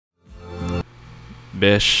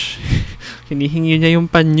Besh, hinihingi niya yung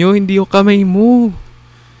panyo, hindi yung kamay mo.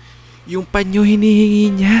 Yung panyo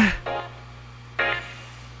hinihingi niya.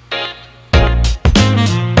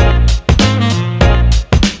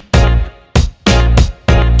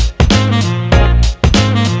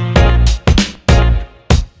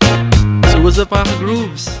 So what's up mga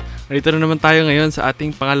ka-grooves? Narito na naman tayo ngayon sa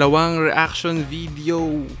ating pangalawang reaction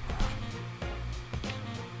video.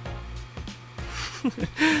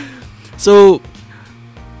 So,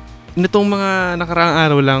 nitong mga nakaraang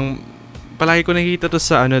araw lang, palagi ko nakikita to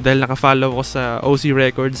sa dahil naka-follow ko sa OC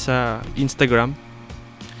Records sa Instagram.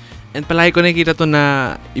 And palagi ko nakikita to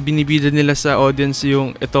na ibinibida nila sa audience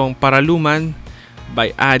yung itong Paraluman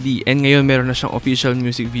by Adie. And ngayon meron na siyang official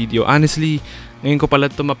music video. Honestly, ngayon ko pala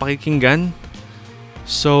ito mapakikinggan.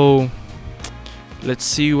 So, let's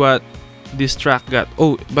see what this track got.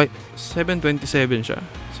 Oh, by 7:27 siya.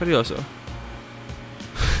 Seryoso.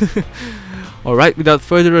 Alright, without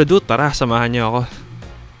further ado, tara, samahan niyo ako.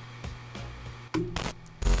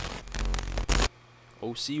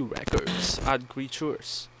 OC Records, Odd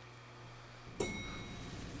Creatures.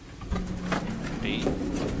 Okay.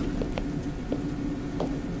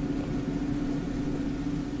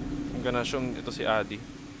 Ang gana siyang ito si Adie.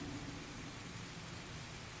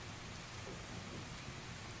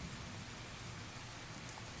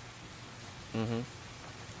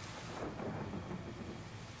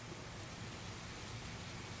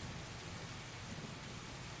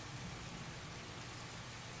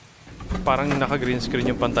 Parang naka-green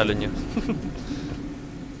screen yung pantalon niya.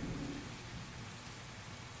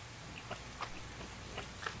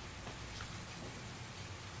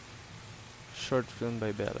 Short film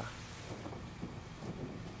by Bella.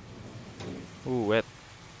 Ooh, wet.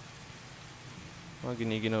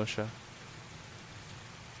 Giniginaw siya.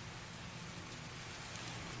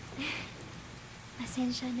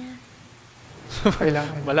 Pasensya na.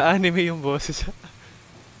 Mala-anime yung boses.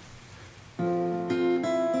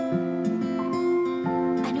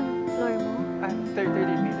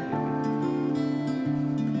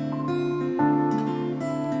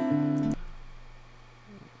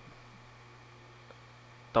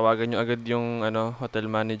 Tawagan nyo agad yung hotel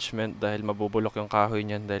management dahil mabubulok yung kahoy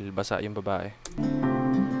niyan dahil basa yung babae.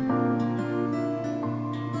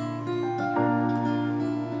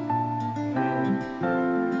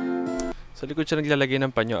 Sa likod siya naglalagay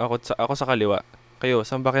ng panyo. Ako sa kaliwa. Kayo,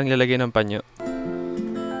 saan ba kayo naglalagay ng panyo?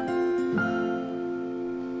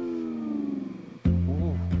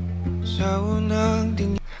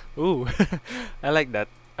 Ooh. I like that.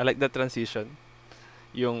 I like that transition.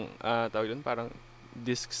 Yung tawag yun, parang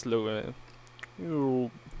disc slow.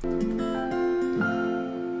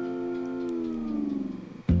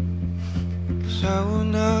 Sa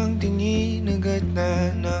unang tininagat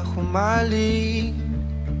na humaling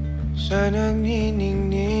sa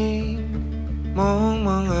nagniningning mong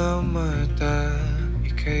mga mata,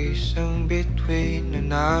 ika'y isang bituin na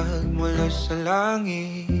nagmula sa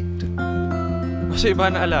langit. Kasi iba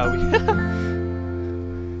na alawi.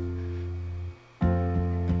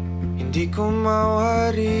 Hindi ko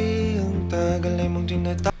mawari ang tagal ay mong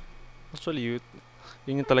tinatawag. Actually,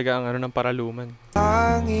 yun yung talaga ang ng Paraluman.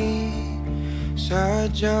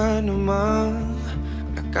 Sadya namang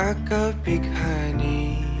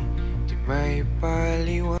nakakapighani, di may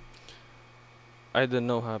paliwan. I don't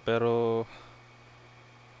know pero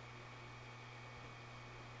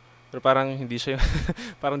parang hindi siya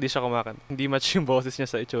parang hindi siya kumakanta. Hindi match yung boses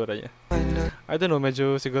niya sa itsura niya. I don't know,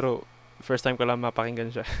 medyo siguro first time ko lang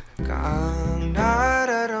mapakinggan siya. Kang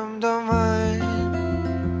nararamdaman,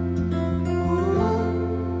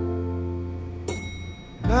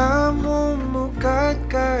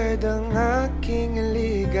 namumukadkad ang aking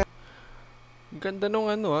liga. Ganda nung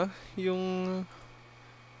yung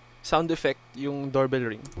sound effect, yung doorbell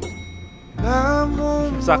ring.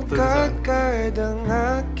 Namumukadkad ang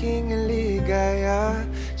aking ligaya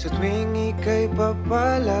sa tuwing ika'y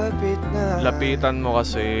papalapit na. Lapitan mo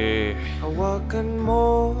kasi. Hawakan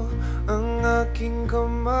mo ang aking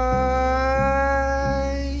kamay.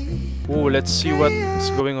 Ooh, let's see what's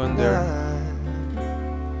going on there.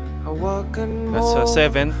 Hawakan mo That's a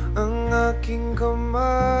 7. ang aking kamay.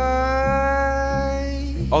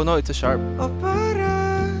 Oh no, it's a sharp. O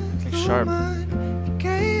para like sharp.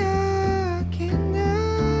 Ika'y akin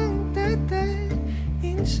ang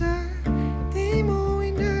tatalin sa di mo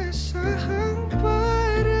inasahang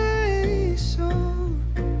paraiso.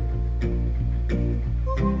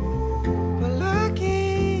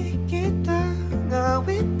 Palagi kitang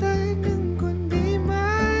awitan ng kundi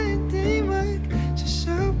man di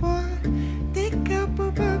magsasawa. Di ka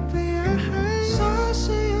pababayaan.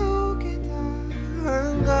 Sasayaw kita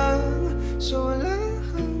hanggang sa walang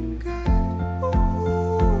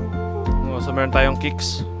So meron tayong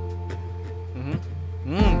kicks.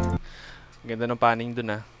 Ganda ng panning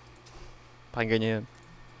dun ah. Pakinggan nyo yun.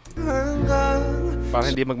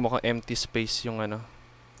 Para hindi magmukhang empty space yung ano.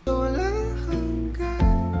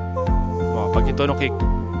 Pag ito no kick.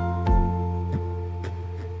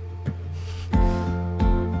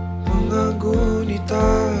 Mga gunita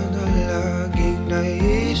na laging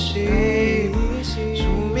naisip,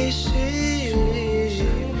 sumisilip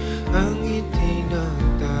ang ngiti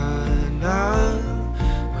ng tanang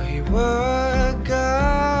may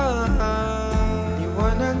wagang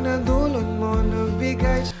liwanag na dulot mo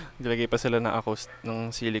nagbigay. Nilagay pa sila ng acoustic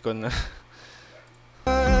ng silicone na.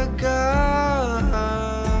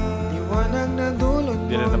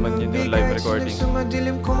 Hindi na naman yun yung live recording.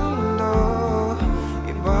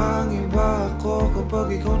 Ibang-iba ako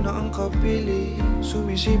kapag ikaw na ang kapili.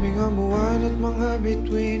 Sumisibing ang buwan at mga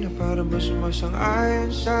bituin na para ba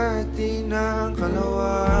sumasang-ayon sa atin ang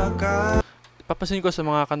kalawakan. Papasin ko sa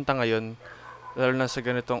mga kanta ngayon, lalo na sa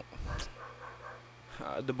ganitong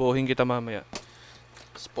adobohin kita mamaya.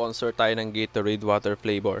 Sponsor tayo ng Gatorade water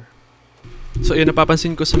flavor. So yun,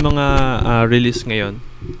 napapansin ko sa mga release ngayon,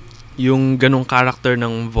 yung ganong character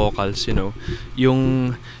ng vocals, you know,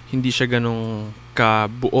 yung hindi siya ganong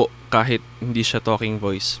kabuo kahit hindi siya talking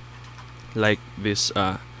voice. Like this,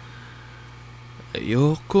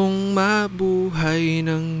 ayokong mabuhay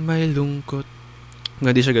ng may lungkot.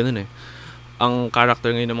 Hindi siya ganun eh. Ang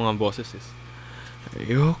character ngayon ng mga boses is,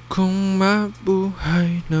 ayokong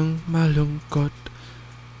mabuhay ng malungkot.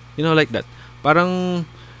 You know, like that. Parang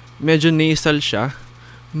medyo nasal siya.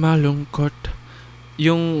 Malungkot.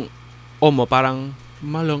 Yung omo, parang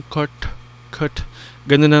malungkot. Cut.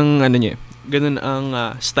 Ganun ang ano niya. Ganun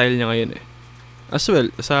ang style niya ngayon eh. As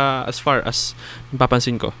well, as far as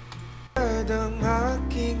napapansin ko. Ang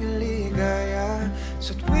aking ligaya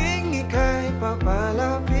sa tuwing ika'y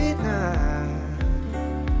papalapit na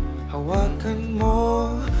hawakan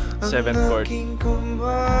mo ang 7th chord. aking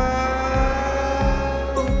kumay.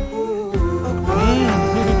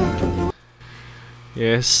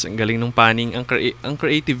 Yes, ang galing ng panning, ang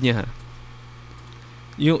creative niya ha.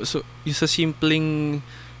 Yung sa simpleng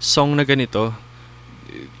song na ganito,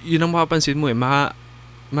 yun ang mapapansin mo eh,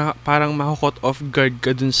 parang maka-caught off guard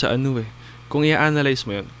ka dun sa ano eh. Kung i-analyze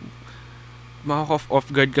mo yun, maka-caught off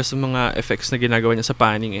guard ka sa mga effects na ginagawa niya sa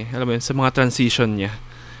panning eh. Alam mo yun, sa mga transition niya.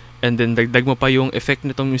 And then dagdag mo pa yung effect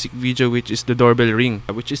nitong music video, which is the doorbell ring,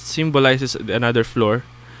 which is symbolizes another floor.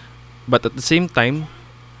 But at the same time,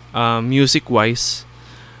 music-wise,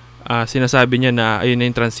 sinasabi niya na ayun na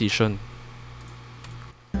yung transition.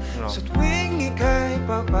 Sa tuwing ika'y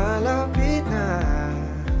papalapit na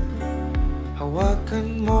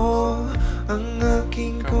hawakan mo ang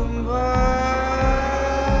aking kumay.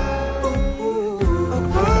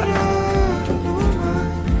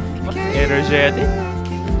 Energetic.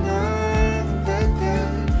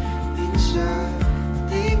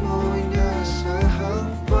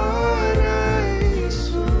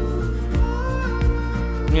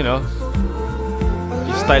 You know,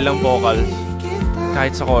 yung style ng vocal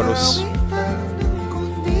kahit sa chorus.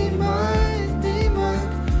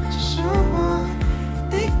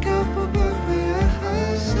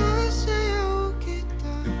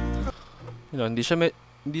 You know, hindi siya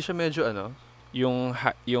medyo ano,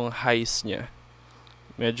 yung highs niya.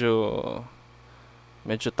 Medyo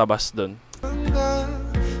tabas doon.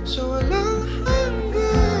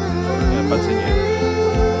 Pansin niyo.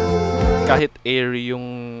 Kahit airy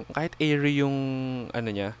yung ano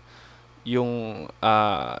niya, yung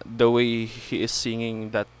the way he is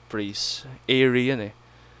singing that phrase, airy yan eh,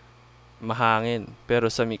 mahangin, pero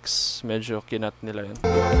sa mix medyo kinat nila yun.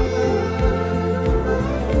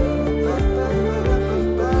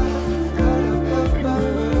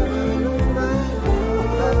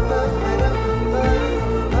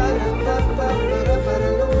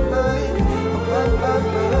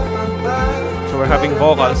 So we're having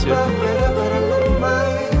vocals here.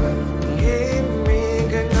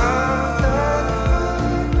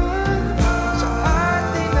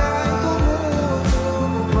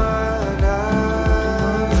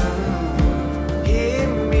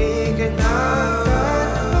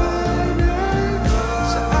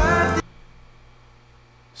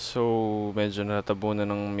 So, medyo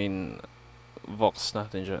natabunan ng main vox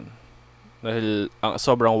natin dyan. Dahil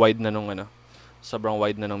sobrang wide na nung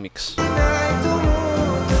mix.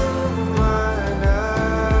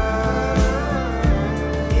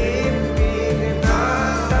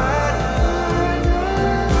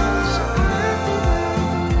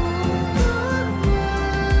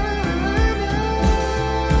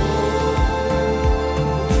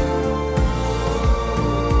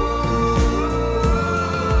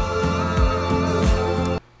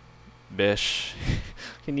 Besh.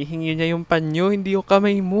 Hinihingi niya yung panyo, hindi yung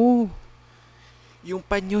kamay mo. Yung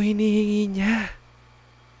panyo hinihingi niya.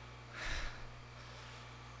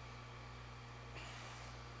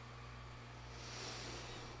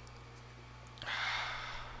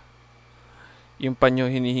 Yung panyo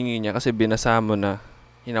hinihingi niya kasi binasa mo na.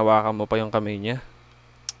 Hinawakan mo pa yung kamay niya.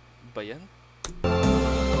 Ba yan?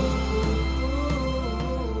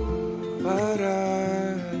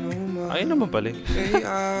 Paraluman. Ayun naman pala.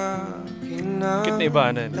 Bakit na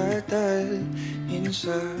ibanan? Dadalhin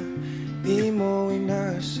sa di mo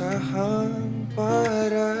inasahang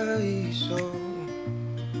paraiso.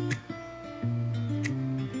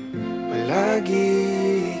 Palagi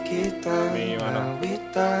kita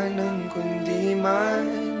nawitan ng kundi man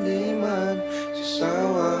di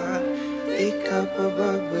magsasawa. Di ka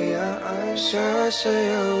pababayaan,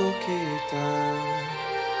 sasayaw kita.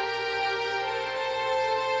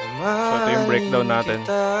 So ito yung breakdown natin.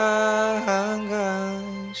 Kita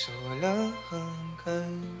hanggang sa walang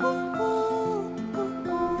hanggan.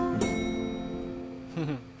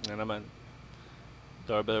 Na naman.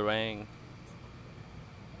 Doorbell rang.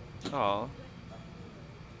 Oo.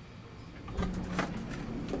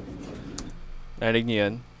 Narinig niyo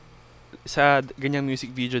yun? Sa ganyang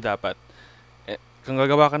music video dapat, kung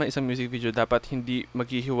gagawa ka ng isang music video, dapat hindi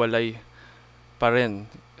maghihiwalay pa rin.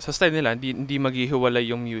 Sa style nila, hindi maghihiwalay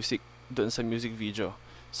yung music doon sa music video.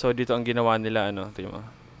 So, dito ang ginawa nila, ano, ito yung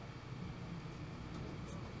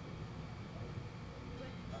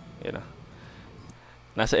yan na.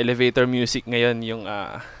 Nasa elevator music ngayon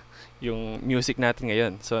yung music natin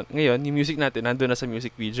ngayon. So, ngayon, yung music natin nandun na sa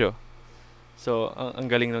music video. So, ang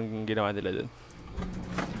galing ng ginawa nila doon.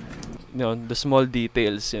 You know, the small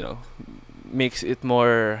details, you know, makes it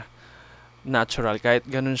more natural. Kahit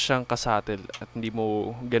ganun siyang kasatil at hindi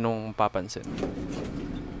mo ganung papansin.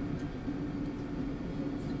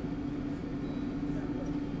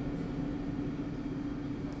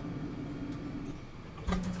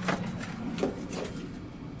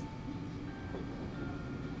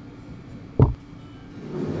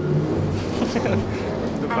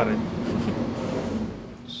 Ito pa rin.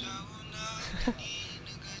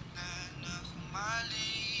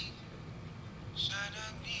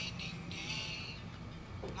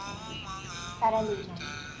 Paraluman.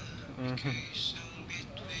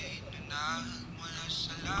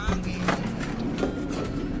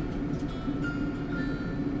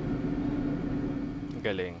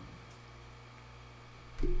 Galing.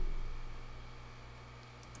 Of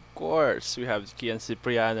course, we have Kian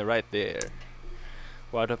Cipriano right there.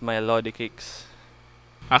 One of my Lodi cakes.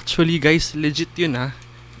 Actually guys, legit yun ha.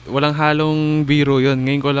 Walang halong biro yun.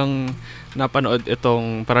 Ngayon ko lang napanood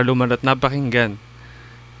itong Paraluman at Napakinggan.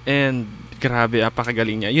 And grabe,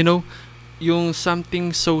 apakagaling niya. You know, yung something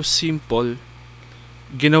so simple,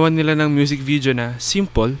 ginawa nila ng music video na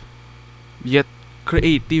simple, yet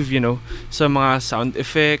creative, you know, sa mga sound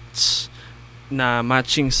effects na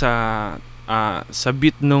matching sa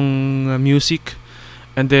beat nung music,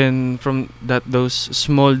 and then from those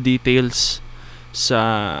small details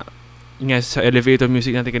sa elevator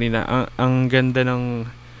music natin kanina, ang ganda ng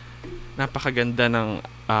napakaganda ng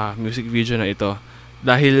music video na ito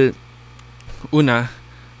dahil una,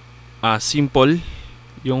 simple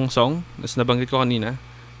yung song, as nabanggit ko kanina.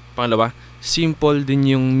 Pangalawa, simple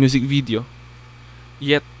din yung music video,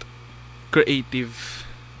 yet creative.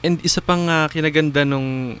 And isa pang kinaganda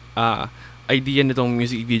nung idea nitong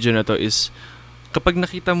music video na to is, kapag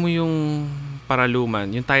nakita mo yung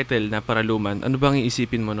Paraluman, yung title na Paraluman, ano bang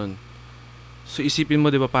iisipin mo nun? So isipin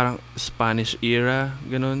mo, di ba, parang Spanish era,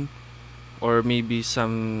 ganun? Or maybe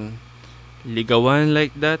some ligawan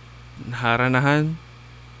like that, haranahan.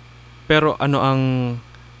 Pero ano ang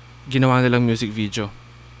ginawa nilang music video?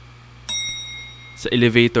 Sa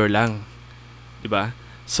elevator lang, 'di ba?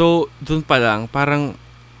 So doon pa lang parang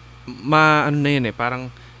ano na yun parang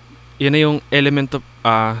yun na yung element of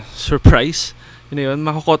surprise. Yun na yun,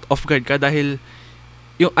 mako-caught off guard ka dahil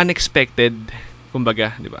yung unexpected,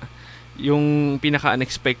 kumbaga, 'di ba? Yung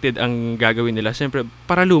pinaka-unexpected ang gagawin nila. Siyempre,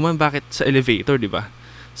 Paraluman, bakit sa elevator, 'di ba?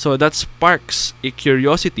 So that sparks a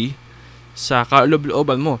curiosity sa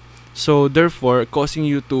kaloob-looban mo. So therefore, causing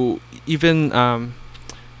you to even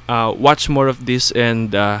watch more of this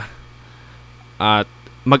and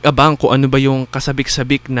mag-abang kung ano ba yung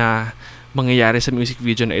kasabik-sabik na mangyayari sa music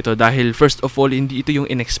video na ito. Dahil first of all, hindi ito yung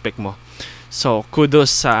in-expect mo. So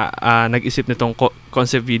kudos sa nag-isip nitong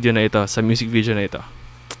concept video na ito, sa music video na ito.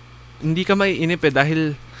 Hindi ka maiinip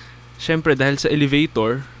dahil syempre dahil sa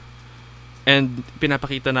elevator, and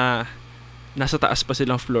pinapakita na nasa taas pa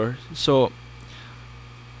silang floor. So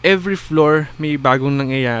every floor may bagong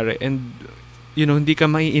nangyayari, and hindi ka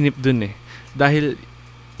maiinip dun eh. Dahil,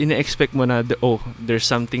 ina-expect mo na, there's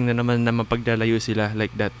something na naman na mapagdalayo sila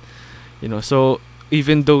like that. So,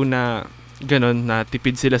 even though na, ganon, na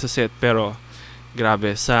tipid sila sa set, pero,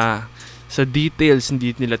 grabe, sa details,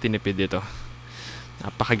 hindi nila tinipid ito.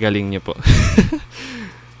 Napakagaling niyo po.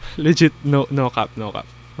 Legit, no cap. Oh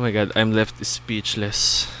my God, I'm left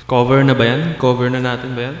speechless. Cover na ba yan? Cover na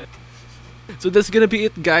natin ba yan? So that's gonna be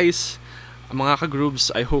it, guys. Mga ka-grooves,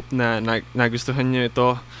 I hope na nagustuhan nyo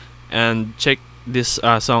ito. And check this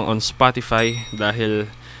song on Spotify dahil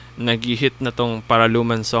nag-hit na tong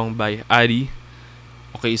Paraluman song by Adie.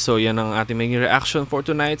 Okay, so yan ang ating maging reaction for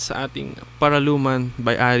tonight sa ating Paraluman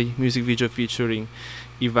by Adie music video featuring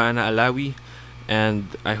Ivana Alawi.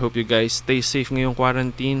 And I hope you guys stay safe ngayong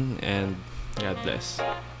quarantine and God bless.